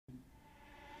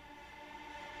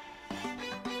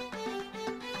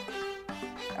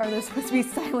Are there supposed to be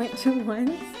silent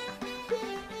ones?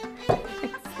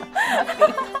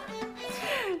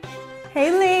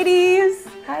 Hey ladies!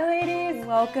 Hi ladies!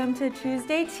 Welcome to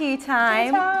Tuesday Tea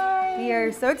Time. We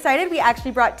are so excited. We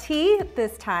actually brought tea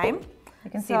this time.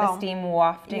 You can see the steam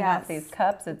wafting off these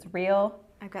cups. It's real.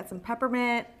 I've got some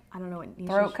peppermint. I don't know what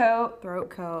throat coat.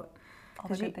 Throat coat. All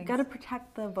the good things. You got to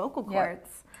protect the vocal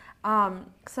cords. Yep.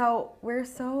 So we're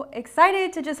so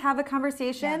excited to just have a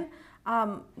conversation. Yeah.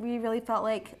 We really felt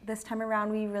like this time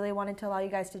around we really wanted to allow you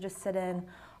guys to just sit in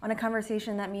on a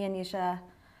conversation that me and Nisha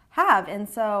have. And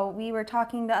so we were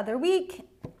talking the other week,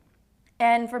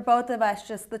 and for both of us,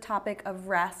 just the topic of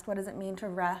rest. What does it mean to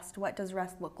rest? What does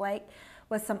rest look like?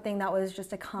 Was something that was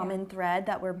just a common thread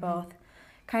that we're both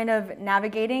kind of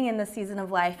navigating in the season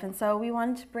of life. And so we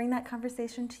wanted to bring that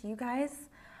conversation to you guys.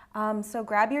 So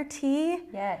grab your tea,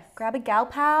 grab a gal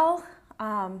pal,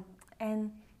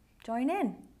 and join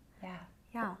in.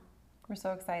 Yeah. We're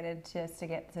so excited just to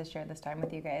get to share this time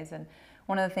with you guys. And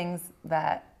one of the things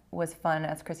that was fun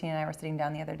as Christine and I were sitting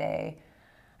down the other day,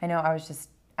 I know I was just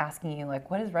asking you,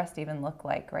 like, what does rest even look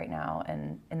like right now?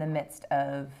 And in the midst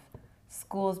of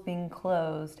schools being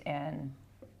closed and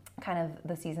kind of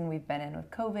the season we've been in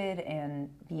with COVID and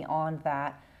beyond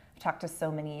that, I've talked to so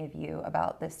many of you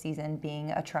about this season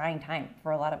being a trying time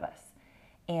for a lot of us.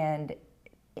 And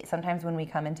sometimes when we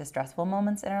come into stressful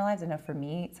moments in our lives, I know for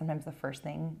me, sometimes the first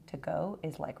thing to go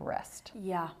is like rest.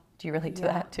 Yeah. Do you relate to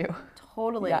that too?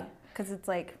 Totally. Because it's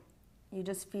like you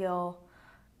just feel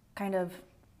kind of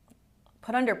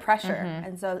put under pressure.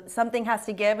 And so something has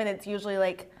to give, and it's usually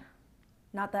like,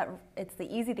 not that it's the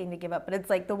easy thing to give up, but it's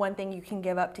like the one thing you can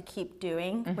give up to keep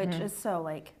doing, which is so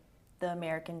like the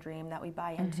American dream that we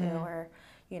buy into, or,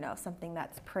 you know, something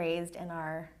that's praised in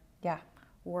our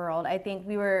world. I think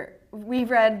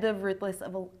we've read The Ruthless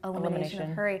Elimination of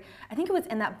Hurry. I think it was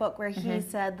in that book where he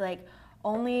said like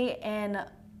only in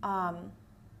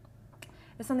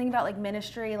it's something about like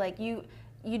ministry, like you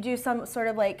do some sort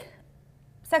of like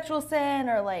sexual sin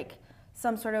or like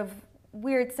some sort of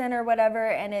weird sin or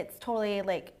whatever, and it's totally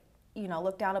like, you know,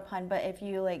 looked down upon. But if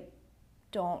you like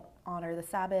don't honor the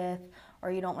Sabbath,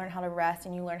 or you don't learn how to rest,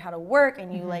 and you learn how to work,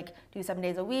 and you like do 7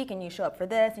 days a week, and you show up for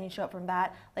this and you show up from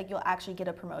that, like you'll actually get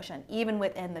a promotion even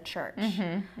within the church.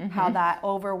 How that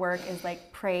overwork is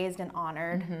like praised and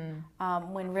honored,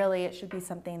 when really it should be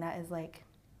something that is like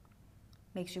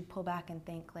makes you pull back and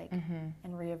think like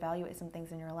and reevaluate some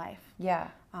things in your life.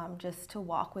 Just to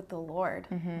walk with the Lord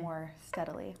more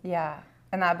steadily.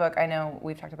 And that book, I know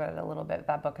we've talked about it a little bit,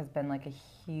 that book has been like a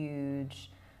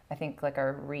huge, I think, like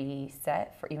a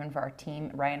reset for even for our team.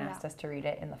 Ryan asked us to read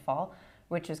it in the fall,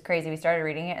 which was crazy. We started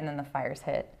reading it and then the fires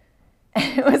hit.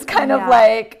 And it was kind of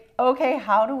like, okay,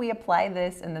 how do we apply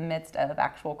this in the midst of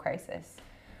actual crisis?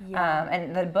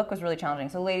 And the book was really challenging.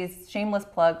 So ladies, shameless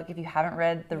plug, like if you haven't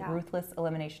read The Ruthless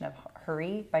Elimination of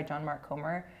Hurry by John Mark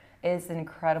Comer, it is an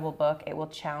incredible book. It will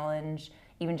challenge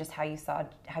even just how you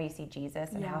see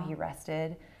Jesus and how he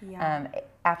rested.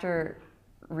 After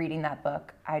reading that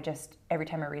book, every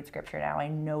time I read scripture now, I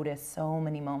notice so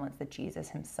many moments that Jesus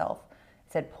himself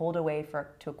said pulled away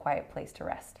to a quiet place to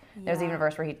rest. There was even a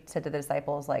verse where he said to the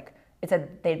disciples, like, it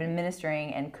said they'd been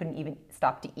ministering and couldn't even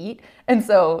stop to eat. And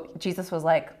so Jesus was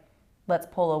like, let's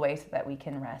pull away so that we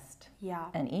can rest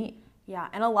and eat.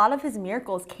 And a lot of his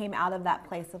miracles came out of that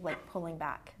place of like pulling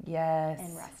back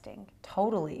and resting.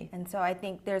 Totally. And so I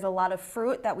think there's a lot of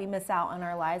fruit that we miss out on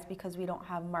our lives because we don't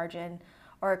have margin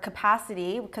or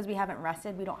capacity, because we haven't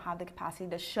rested. We don't have the capacity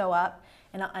to show up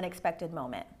in an unexpected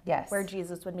moment. Where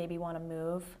Jesus would maybe want to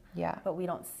move. But we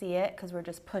don't see it because we're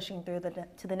just pushing through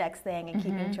to the next thing and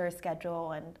keeping to our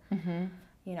schedule and,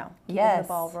 you know, keeping the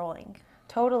ball rolling.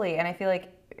 Totally. And I feel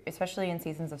like, especially in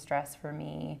seasons of stress for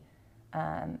me,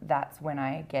 that's when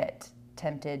I get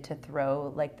tempted to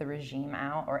throw like the regime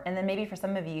out. And then maybe for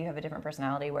some of you have a different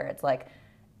personality where it's like,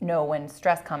 no, when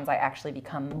stress comes, I actually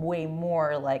become way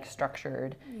more like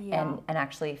structured and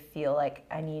actually feel like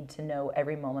I need to know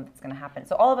every moment that's going to happen.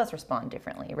 So all of us respond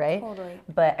differently, right? Totally.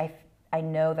 But I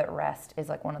know that rest is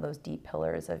like one of those deep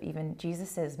pillars of even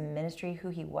Jesus's ministry, who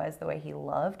he was, the way he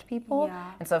loved people.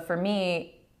 And so for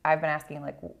me, I've been asking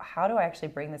like, how do I actually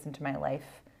bring this into my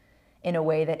life in a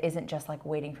way that isn't just like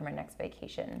waiting for my next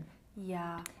vacation?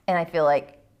 And I feel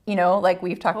like, you know, like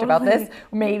we've talked about this,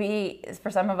 maybe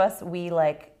for some of us, we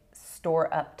like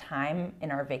store up time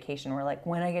in our vacation. We're like,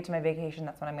 when I get to my vacation,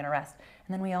 that's when I'm going to rest.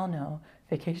 And then we all know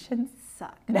vacations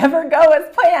suck. Never go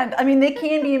as planned. I mean, they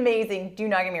can be amazing. Do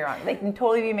not get me wrong. They can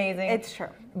totally be amazing. It's true.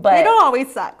 But they don't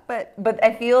always suck. But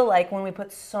I feel like when we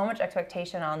put so much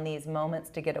expectation on these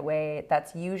moments to get away,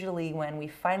 that's usually when we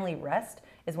finally rest,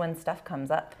 is when stuff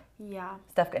comes up. Yeah.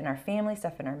 Stuff in our family,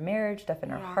 stuff in our marriage, stuff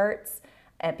in our hearts,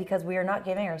 and because we are not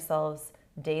giving ourselves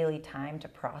daily time to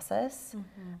process,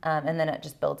 and then it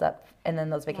just builds up, and then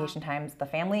those vacation times, the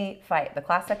family fight, the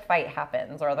classic fight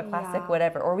happens, or the classic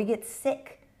whatever, or we get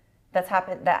sick.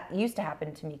 That used to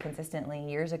happen to me consistently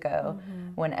years ago.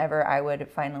 Whenever I would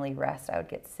finally rest, I would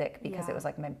get sick because it was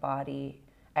like my body,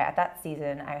 at that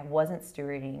season, I wasn't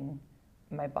stewarding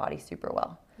my body super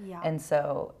well. And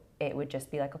so it would just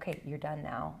be like, okay, you're done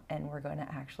now, and we're going to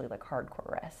actually like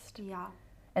hardcore rest.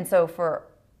 And so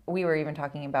we were even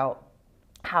talking about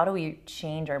how do we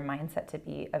change our mindset to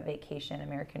be a vacation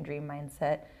American dream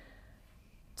mindset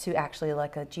to actually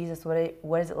like a Jesus, what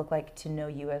does it look like to know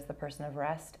you as the person of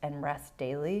rest and rest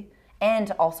daily, and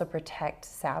to also protect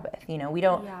Sabbath? You know, we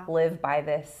don't live by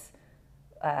this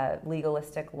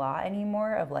legalistic law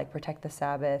anymore of like protect the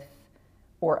Sabbath,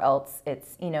 or else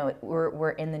it's, you know,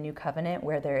 we're in the new covenant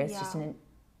where there is just an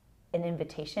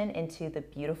invitation into the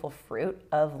beautiful fruit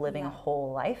of living a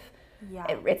whole life.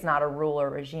 It's not a rule or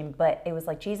regime, but it was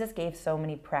like Jesus gave so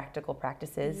many practical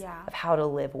practices of how to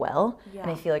live well.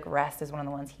 And I feel like rest is one of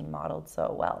the ones he modeled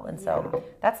so well. And so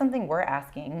that's something we're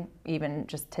asking even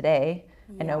just today.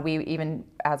 I know we, even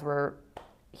as we're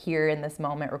here in this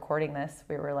moment recording this,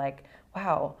 we were like,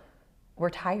 wow,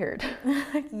 we're tired.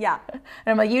 And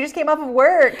I'm like, you just came off of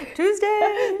work.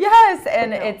 Tuesday. Yes.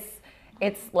 And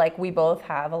it's like we both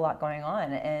have a lot going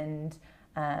on, and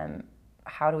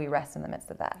how do we rest in the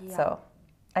midst of that? So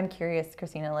I'm curious,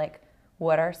 Christina, like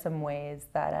what are some ways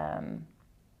that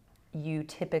you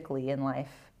typically in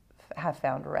life have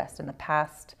found rest in the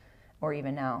past or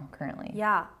even now currently?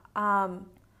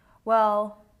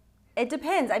 Well, it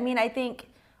depends. I mean, I think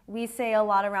we say a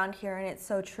lot around here, and it's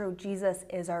so true, Jesus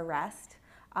is our rest.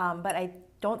 But I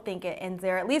don't think it ends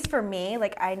there, at least for me.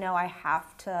 Like, I know I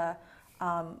have to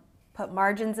put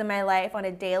margins in my life on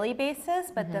a daily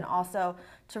basis, but then also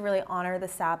to really honor the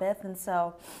Sabbath. And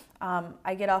so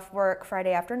I get off work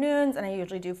Friday afternoons, and I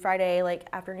usually do Friday like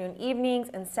afternoon, evenings,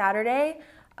 and Saturday,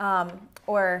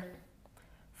 or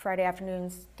Friday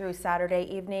afternoons through Saturday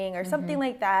evening, or something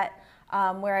like that,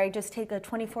 where I just take a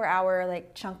 24-hour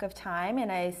like chunk of time,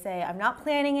 and I say, I'm not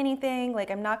planning anything.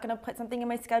 Like, I'm not going to put something in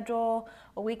my schedule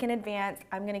a week in advance.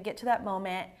 I'm going to get to that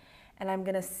moment, and I'm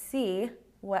going to see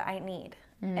what I need.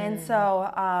 And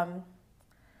so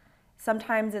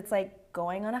sometimes it's like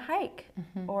going on a hike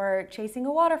or chasing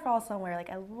a waterfall somewhere. Like,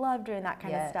 I love doing that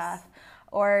kind of stuff.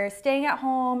 Or staying at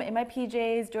home in my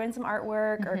PJs, doing some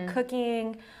artwork or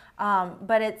cooking.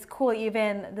 But it's cool,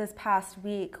 even this past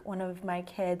week, one of my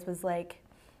kids was like,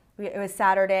 it was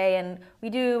Saturday, and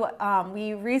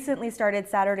we recently started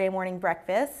Saturday morning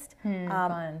breakfast.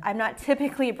 Fun. I'm not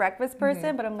typically a breakfast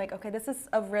person, but I'm like, okay, this is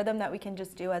a rhythm that we can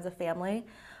just do as a family.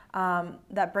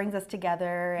 That brings us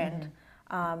together,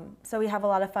 and so we have a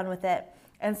lot of fun with it.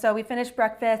 And so we finished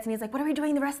breakfast, and he's like, what are we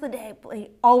doing the rest of the day? He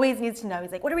always needs to know.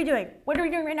 He's like, what are we doing? What are we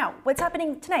doing right now? What's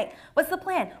happening tonight? What's the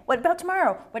plan? What about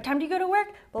tomorrow? What time do you go to work?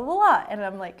 Blah, blah, blah. And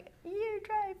I'm like, you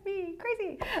drive me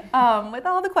crazy with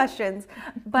all the questions.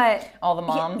 But all the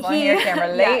moms on your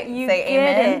camera late, say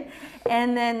amen. It.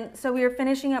 And then, so we were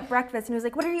finishing up breakfast, and he was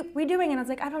like, what are we doing? And I was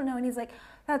like, I don't know. And he's like,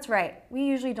 that's right. We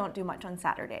usually don't do much on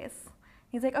Saturdays.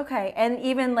 He's like, okay. And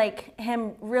even like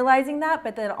him realizing that,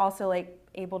 but then also like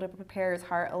able to prepare his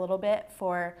heart a little bit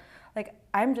for like,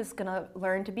 I'm just gonna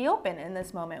learn to be open in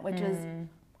this moment, which is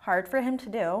hard for him to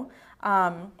do.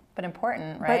 But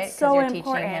important, right? Because so you're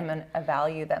important. teaching him a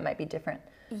value that might be different.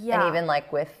 And even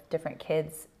like with different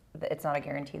kids, it's not a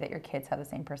guarantee that your kids have the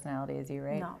same personality as you,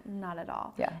 right? No, not at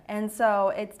all. Yeah. And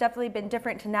so it's definitely been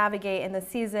different to navigate in the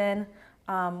season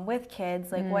with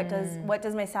kids. Like, what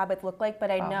does my Sabbath look like? But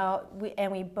I know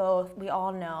we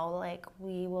all know, like,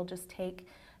 we will just take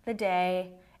the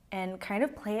day and kind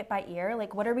of play it by ear.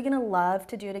 Like, what are we gonna love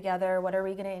to do together? What are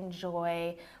we gonna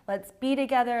enjoy? Let's be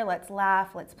together, let's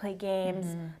laugh, let's play games.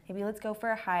 Maybe let's go for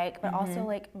a hike, but also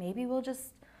like maybe we'll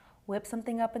just whip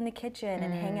something up in the kitchen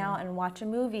and hang out and watch a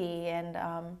movie. And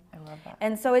I love that.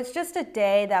 And so it's just a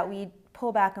day that we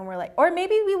pull back and we're like, or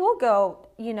maybe we will go,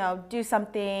 do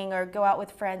something or go out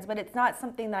with friends, but it's not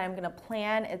something that I'm gonna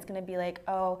plan. It's gonna be like,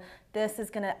 oh, this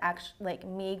is gonna actually, like,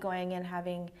 me going and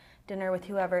having dinner with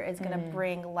whoever is gonna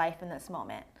bring life in this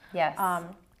moment. Yes.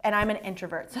 And I'm an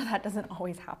introvert, so that doesn't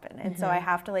always happen. And so I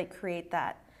have to like create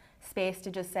that space to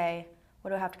just say,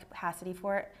 what do I have capacity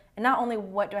for? And not only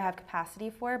what do I have capacity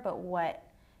for, but what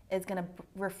is gonna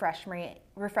refresh me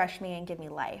and give me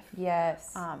life.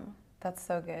 Yes. That's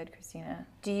so good, Christina.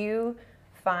 Do you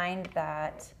find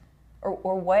that,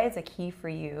 or what is a key for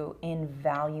you in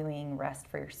valuing rest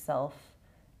for yourself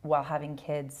while having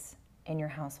kids in your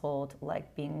household,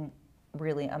 like being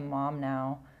really a mom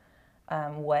now?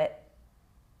 what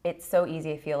it's so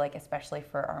easy, I feel like, especially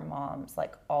for our moms,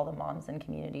 like all the moms in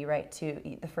community, right?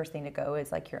 The first thing to go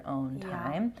is like your own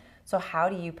time. So how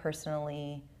do you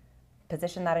personally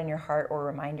position that in your heart or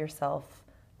remind yourself,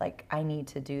 like, I need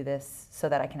to do this so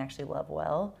that I can actually love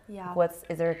well? Yeah.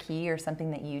 Is there a key or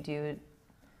something that you do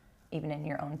even in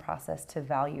your own process to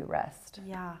value rest?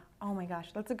 Yeah. Oh my gosh,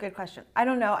 that's a good question. I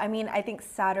don't know. I mean, I think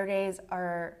Saturdays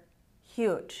are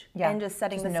huge, and just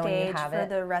setting the stage for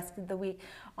the rest of the week.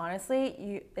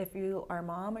 Honestly, if you are a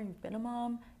mom or you've been a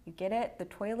mom, you get it. The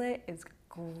toilet is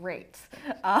great.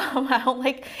 I don't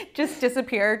like just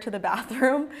disappear to the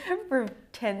bathroom for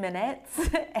 10 minutes,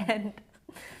 and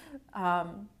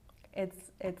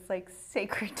it's like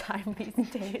sacred time these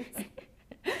days.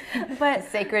 But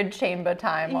sacred chamber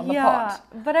time on the pot.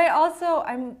 But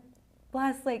I'm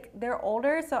blessed, like they're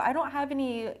older, so I don't have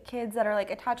any kids that are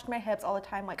like attached to my hips all the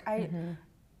time. Like I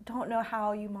don't know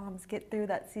how you moms get through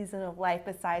that season of life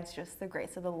besides just the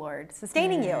grace of the Lord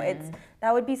sustaining you.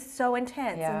 That would be so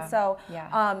intense. And so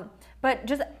but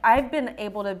just I've been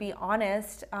able to be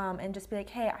honest and just be like,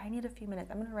 hey, I need a few minutes.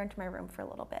 I'm gonna run to my room for a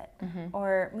little bit.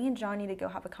 Or me and John need to go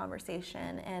have a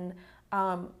conversation. And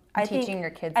I think your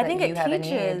kids I think that you it have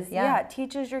teaches, a need. it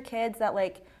teaches your kids that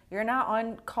like you're not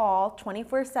on call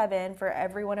 24/7 for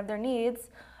every one of their needs.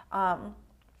 I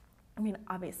mean,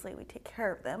 obviously we take care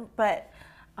of them, but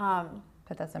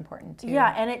that's important too.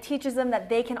 Yeah, and it teaches them that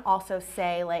they can also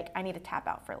say like, I need to tap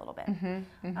out for a little bit.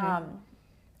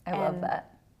 I love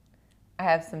that. I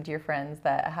have some dear friends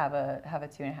that have a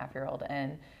 2.5-year-old,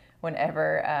 and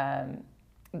whenever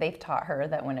they've taught her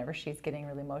that whenever she's getting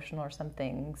really emotional or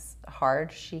something's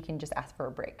hard, she can just ask for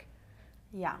a break.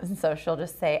 Yeah. And so she'll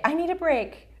just say, I need a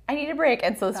break.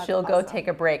 And so she'll go take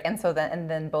a break. And so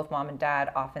then both mom and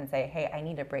dad often say, hey, I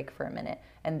need a break for a minute.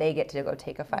 And they get to go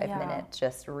take a 5-minute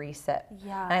just reset.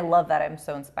 Yeah. And I love that. I'm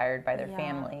so inspired by their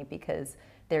family because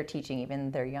they're teaching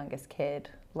even their youngest kid,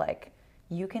 like,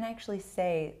 you can actually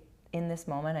say, in this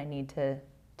moment, I need to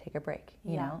take a break,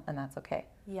 you know, and that's okay.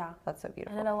 Yeah. That's so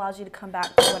beautiful. And it allows you to come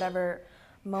back to whatever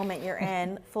moment you're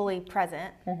in, fully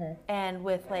present. And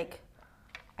with like,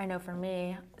 I know for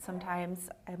me, sometimes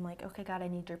I'm like, okay, God, I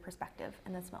need your perspective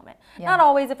in this moment. Not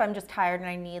always if I'm just tired and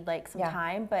I need like some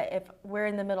time, but if we're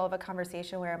in the middle of a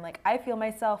conversation where I'm like, I feel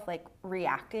myself like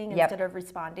reacting instead of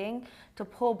responding, to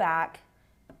pull back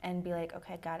and be like,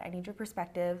 okay, God, I need your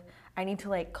perspective. I need to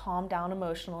like calm down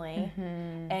emotionally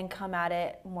and come at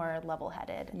it more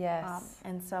level-headed. Yes.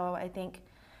 And so I think,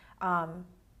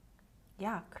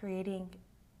 creating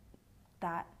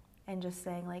that and just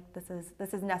saying like, this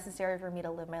is necessary for me to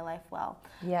live my life well.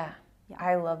 Yeah.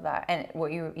 I love that. And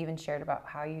what you even shared about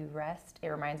how you rest, it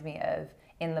reminds me of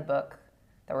in the book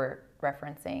that we're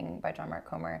referencing by John Mark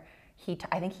Comer,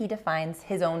 I think he defines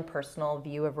his own personal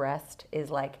view of rest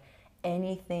is like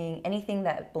anything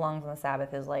that belongs on the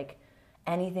Sabbath is like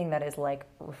anything that is like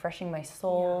refreshing my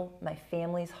soul, my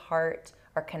family's heart,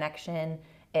 our connection,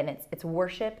 and it's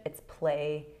worship, it's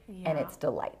play, and it's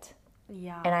delight.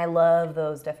 Yeah. And I love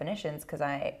those definitions because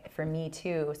for me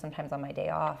too, sometimes on my day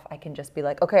off, I can just be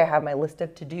like, okay, I have my list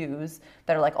of to-dos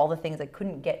that are like all the things I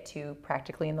couldn't get to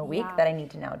practically in the week that I need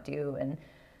to now do. And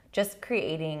just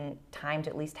creating time to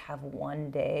at least have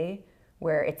one day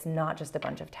where it's not just a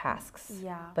bunch of tasks,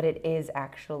 but it is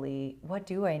actually, what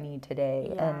do I need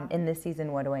today? And in this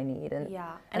season, what do I need? And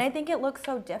and I think it looks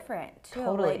so different too.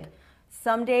 Totally. Like,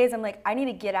 some days I'm like, I need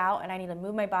to get out and I need to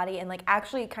move my body and like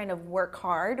actually kind of work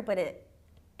hard, but it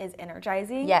is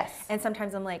energizing. Yes. And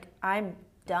sometimes I'm like, I'm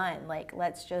done. Like,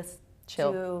 let's just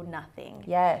chill, do nothing.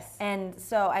 Yes. And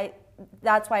so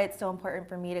that's why it's so important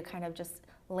for me to kind of just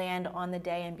land on the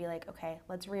day and be like, okay,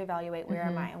 let's reevaluate where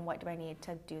am I and what do I need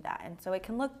to do that. And so it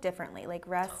can look differently. Like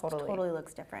rest totally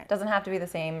looks different. Doesn't have to be the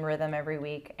same rhythm every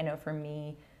week. I know for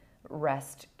me,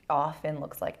 rest often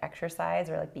looks like exercise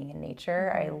or like being in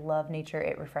nature. I love nature.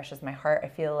 It refreshes my heart. I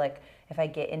feel like if I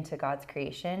get into God's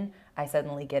creation, I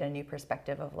suddenly get a new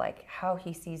perspective of like how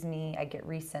he sees me. I get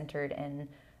recentered and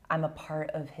I'm a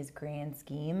part of his grand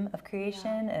scheme of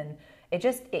creation. And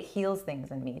it heals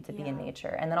things in me to be in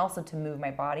nature. And then also to move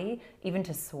my body, even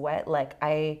to sweat. Like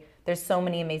there's so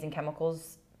many amazing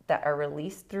chemicals that are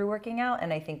released through working out,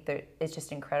 and I think that it's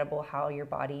just incredible how your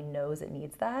body knows it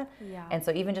needs that. And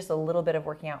so even just a little bit of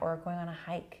working out or going on a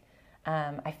hike,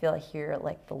 I feel I hear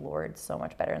like the Lord so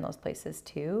much better in those places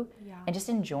too. And just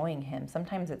enjoying him.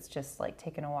 Sometimes it's just like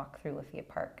taking a walk through Lithia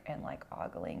Park and like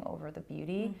ogling over the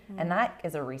beauty, and that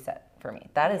is a reset for me.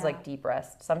 That is like deep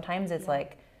rest. Sometimes it's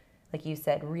like you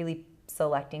said, really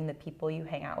selecting the people you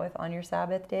hang out with on your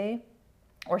Sabbath day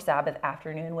or Sabbath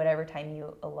afternoon, whatever time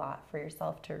you allot for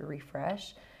yourself to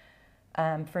refresh.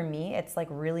 For me, it's like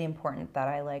really important that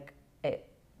I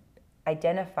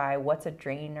identify what's a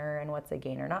drainer and what's a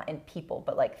gainer, not in people,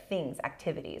 but like things,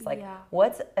 activities. Like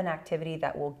what's an activity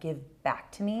that will give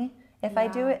back to me if I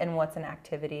do it, and what's an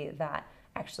activity that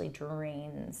actually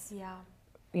drains.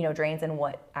 Drains, and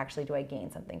what actually do I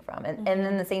gain something from? And and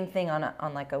then the same thing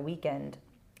on like a weekend.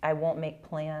 I won't make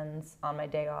plans on my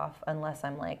day off unless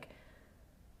I'm like,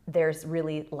 there's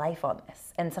really life on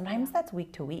this. And sometimes that's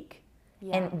week to week.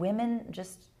 And women,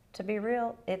 just to be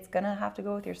real, it's gonna have to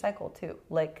go with your cycle too.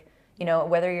 Like,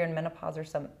 whether you're in menopause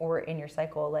or in your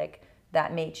cycle, like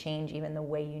that may change even the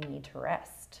way you need to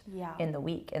rest in the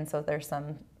week. And so there's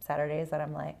some Saturdays that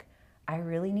I'm like, I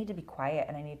really need to be quiet,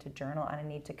 and I need to journal, and I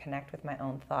need to connect with my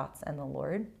own thoughts and the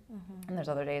Lord. And there's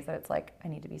other days that it's like, I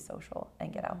need to be social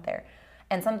and get out there.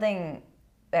 And something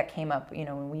that came up,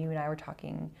 when you and I were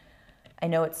talking, I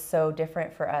know it's so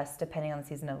different for us depending on the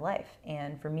season of life.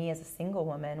 And for me as a single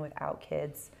woman without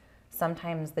kids,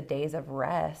 sometimes the days of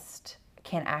rest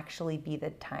can actually be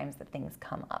the times that things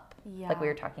come up, like we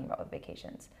were talking about with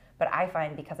vacations. But I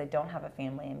find, because I don't have a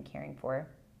family I'm caring for,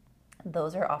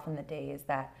 those are often the days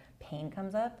that pain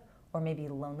comes up, or maybe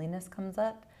loneliness comes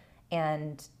up,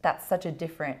 and that's such a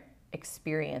different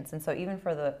experience. And so even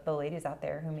for the ladies out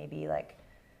there who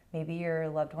maybe your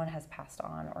loved one has passed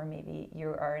on, or maybe you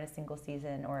are in a single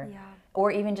season,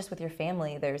 or even just with your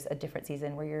family, there's a different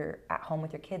season where you're at home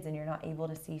with your kids and you're not able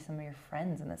to see some of your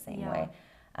friends in the same way.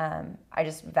 I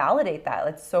just validate that.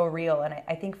 It's so real. And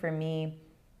I think for me,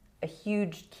 a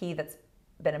huge key that's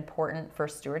been important for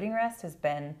stewarding rest has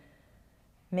been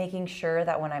making sure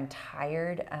that when I'm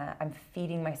tired, I'm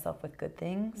feeding myself with good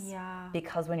things.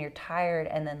 Because when you're tired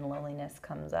and then loneliness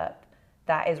comes up,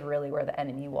 that is really where the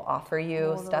enemy will offer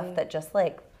you stuff that just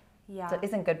that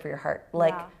isn't good for your heart.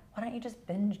 Like, why don't you just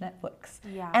binge Netflix?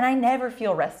 And I never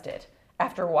feel rested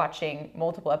after watching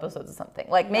multiple episodes of something.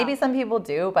 Like maybe some people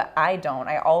do, but I don't.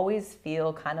 I always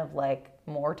feel kind of like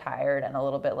more tired and a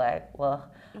little bit like,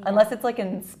 unless it's like an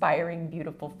inspiring,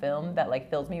 beautiful film that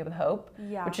like fills me with hope,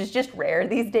 which is just rare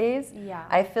these days.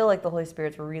 I feel like the Holy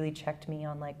Spirit's really checked me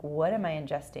on like, what am I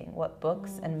ingesting? What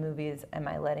books and movies am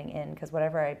I letting in? Because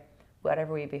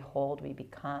whatever we behold, we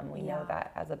become. We know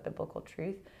that as a biblical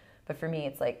truth. But for me,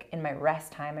 it's like in my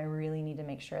rest time, I really need to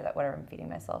make sure that whatever I'm feeding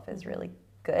myself is really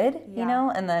good,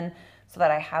 and then so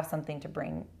that I have something to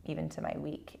bring even to my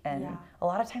week. And a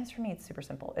lot of times for me, it's super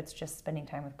simple. It's just spending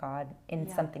time with God in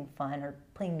something fun, or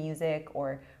playing music,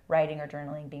 or writing, or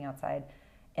journaling, being outside,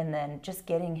 and then just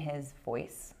getting His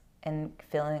voice and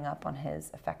filling up on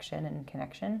His affection and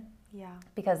connection.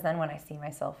 Because then when I see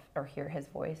myself or hear His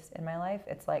voice in my life,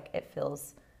 it's like it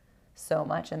fills so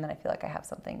much, and then I feel like I have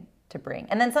something to bring.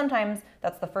 And then sometimes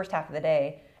that's the first half of the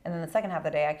day, and then the second half of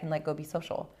the day I can like go be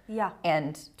social.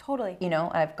 And totally.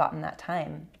 I've gotten that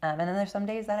time. And then there's some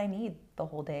days that I need the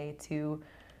whole day to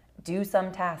do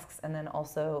some tasks and then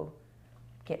also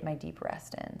get my deep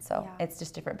rest in. So it's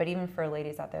just different. But even for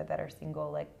ladies out there that are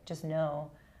single, like just know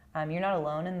you're not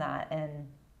alone in that.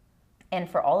 And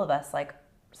for all of us, like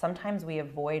sometimes we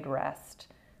avoid rest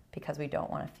because we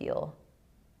don't want to feel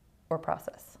or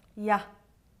process.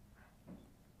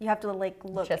 You have to like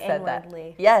look just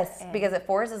inwardly. Yes, because it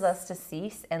forces us to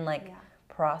cease and like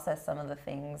process some of the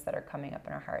things that are coming up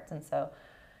in our hearts. And so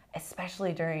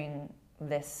especially during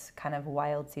this kind of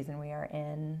wild season we are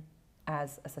in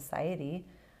as a society,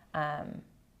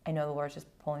 I know the Lord's just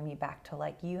pulling me back to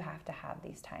like, you have to have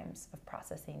these times of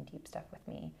processing deep stuff with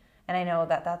me. And I know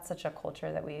that that's such a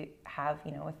culture that we have,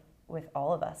 with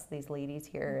all of us, these ladies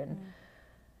here.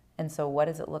 And so what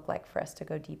does it look like for us to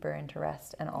go deeper into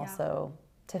rest, and also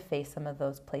to face some of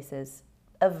those places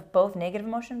of both negative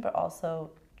emotion, but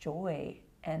also joy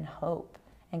and hope,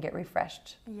 and get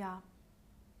refreshed?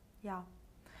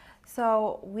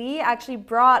 So we actually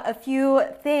brought a few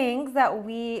things that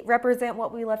we represent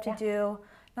what we love to do.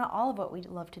 Not all of what we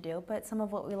love to do, but some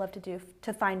of what we love to do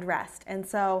to find rest. And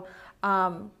so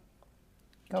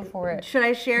go for it. Should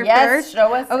I share Yes, first?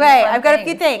 show us. Okay, I've got a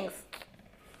few things.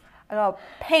 I got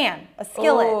a pan, a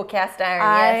skillet. Oh, cast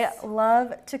iron, yes. I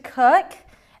love to cook,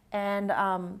 and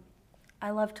I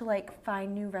love to like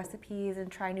find new recipes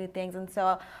and try new things. And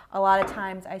so a lot of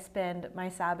times I spend my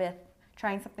Sabbath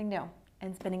trying something new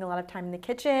and spending a lot of time in the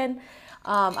kitchen.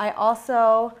 I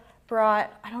also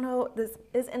brought, I don't know, this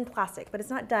is in plastic, but it's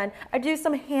not done. I do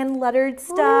some hand lettered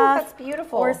stuff. Ooh, that's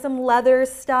beautiful. Or some leather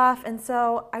stuff. And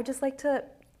so I just like to,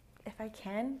 if I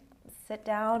can, sit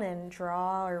down and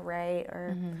draw or write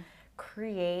or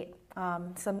create,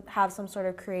 have some sort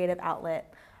of creative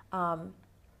outlet.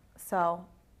 So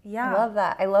yeah. I love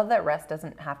that. I love that rest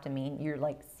doesn't have to mean you're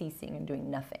like ceasing and doing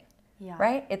nothing. Yeah.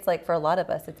 right? It's like for a lot of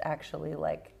us, it's actually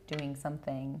like doing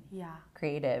something Yeah.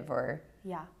 creative or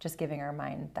Yeah. just giving our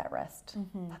mind that rest.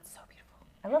 That's so beautiful.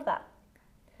 I love that.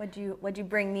 What'd you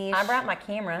bring me? I brought my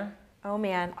camera Oh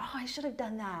man. Oh, I should have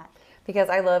done that. because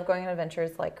I love going on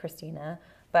adventures like Christina,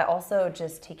 but also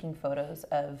just taking photos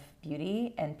of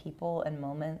beauty and people and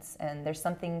moments. And there's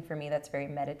something for me that's very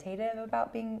meditative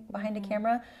about being behind a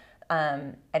camera.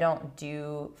 I don't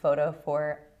do photo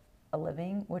for a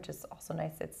living, which is also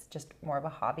nice. It's just more of a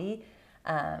hobby.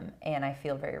 And I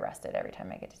feel very rested every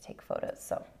time I get to take photos.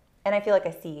 So, and I feel like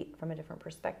I see from a different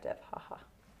perspective. Haha.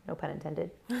 No pun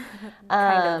intended.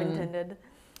 Kind of intended.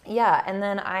 Yeah, and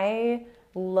then I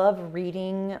love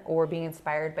reading or being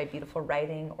inspired by beautiful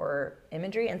writing or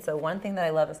imagery. And so one thing that I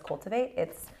love is Cultivate.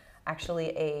 It's actually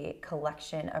a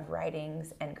collection of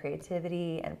writings and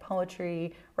creativity and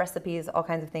poetry, recipes, all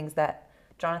kinds of things that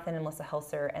Jonathan and Melissa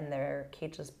Helser and their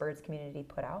Cageless Birds community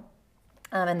put out.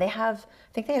 And I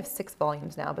think they have 6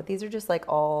 volumes now, but these are just like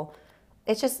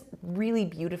it's just really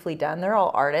beautifully done. They're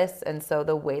all artists, and so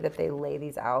the way that they lay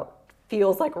these out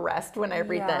feels like rest when I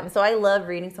read them. So I love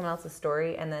reading someone else's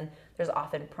story, and then there's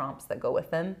often prompts that go with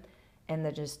them, and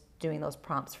they're just doing those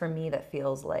prompts for me that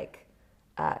feels like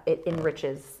it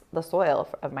enriches the soil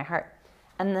of my heart.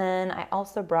 And then I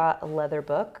also brought a leather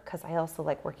book because I also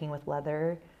like working with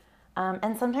leather.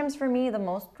 And sometimes for me, the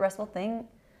most restful thing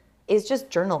is just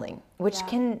journaling, which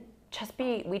can just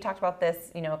be, we talked about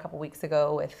this, a couple weeks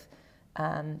ago with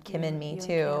Kim and me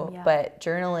too, Kim, but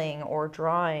journaling or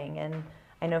drawing. And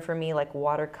I know for me, like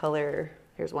watercolor,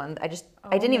 here's one. I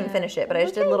didn't even finish it, but I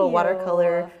just did a little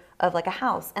watercolor of like a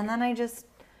house. And then I just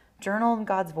journaled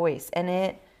God's voice.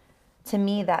 And to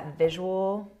me, that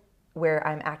visual where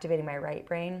I'm activating my right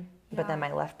brain, but then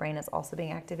my left brain is also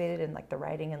being activated in like the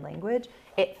writing and language,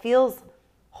 it feels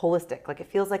holistic. Like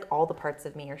it feels like all the parts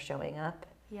of me are showing up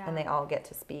and they all get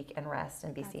to speak and rest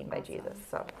and be seen by Jesus.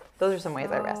 So those are some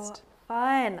ways I rest.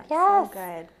 Fun. Yes. So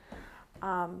good.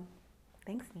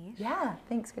 Thanks, Nish. Yeah,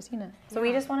 thanks, Christina. So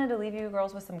we just wanted to leave you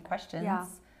girls with some questions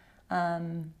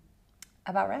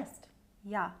about rest.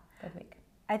 Yeah. Good week.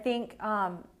 I think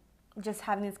just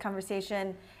having this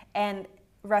conversation, and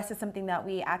rest is something that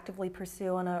we actively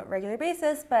pursue on a regular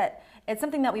basis, but it's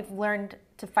something that we've learned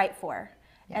to fight for.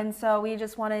 Yeah. And so we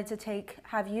just wanted to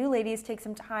have you ladies take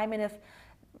some time, and if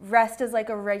rest is like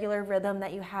a regular rhythm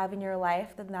that you have in your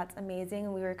life, then that's amazing.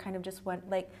 And we were kind of just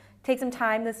take some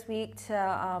time this week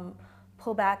to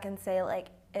pull back and say, like,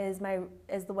 is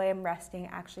the way I'm resting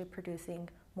actually producing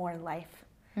more life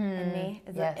in me?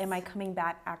 Am I coming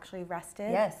back actually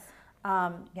rested? Yes.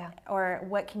 Or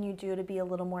what can you do to be a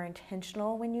little more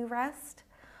intentional when you rest?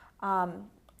 And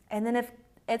then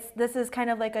if this is kind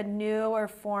of like a new or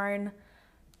foreign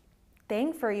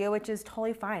thing for you, which is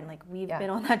totally fine. Like we've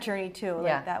been on that journey too.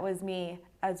 Like that was me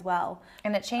as well.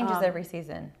 And it changes every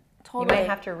season. Totally. You might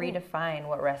have to redefine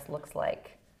what rest looks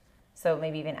like. So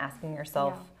maybe even asking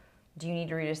yourself, do you need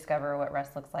to rediscover what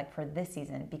rest looks like for this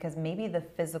season? Because maybe the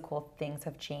physical things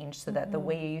have changed so that the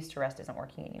way you used to rest isn't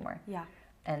working anymore. Yeah.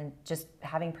 And just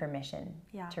having permission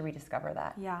to rediscover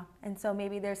that. Yeah. And so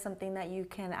maybe there's something that you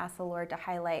can ask the Lord to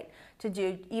highlight, to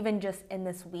do even just in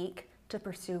this week, to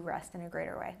pursue rest in a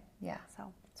greater way. Yeah.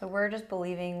 So we're just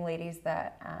believing, ladies,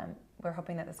 that we're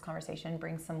hoping that this conversation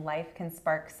brings some life, can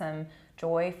spark some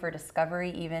joy for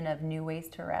discovery, even of new ways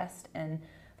to rest. And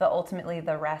ultimately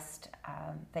the rest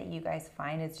that you guys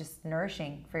find is just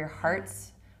nourishing for your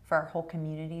hearts, for our whole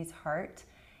community's heart.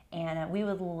 And we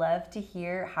would love to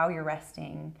hear how you're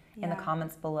resting in the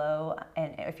comments below.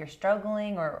 And if you're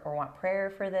struggling or want prayer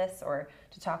for this or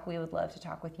to talk, we would love to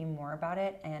talk with you more about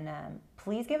it. And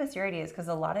please give us your ideas, because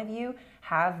a lot of you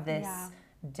have this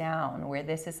down where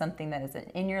this is something that is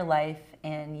in your life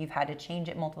and you've had to change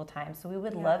it multiple times. So we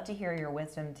would love to hear your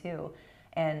wisdom too,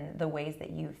 and the ways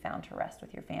that you've found to rest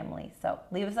with your family. So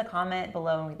leave us a comment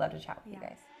below and we'd love to chat with you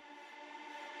guys.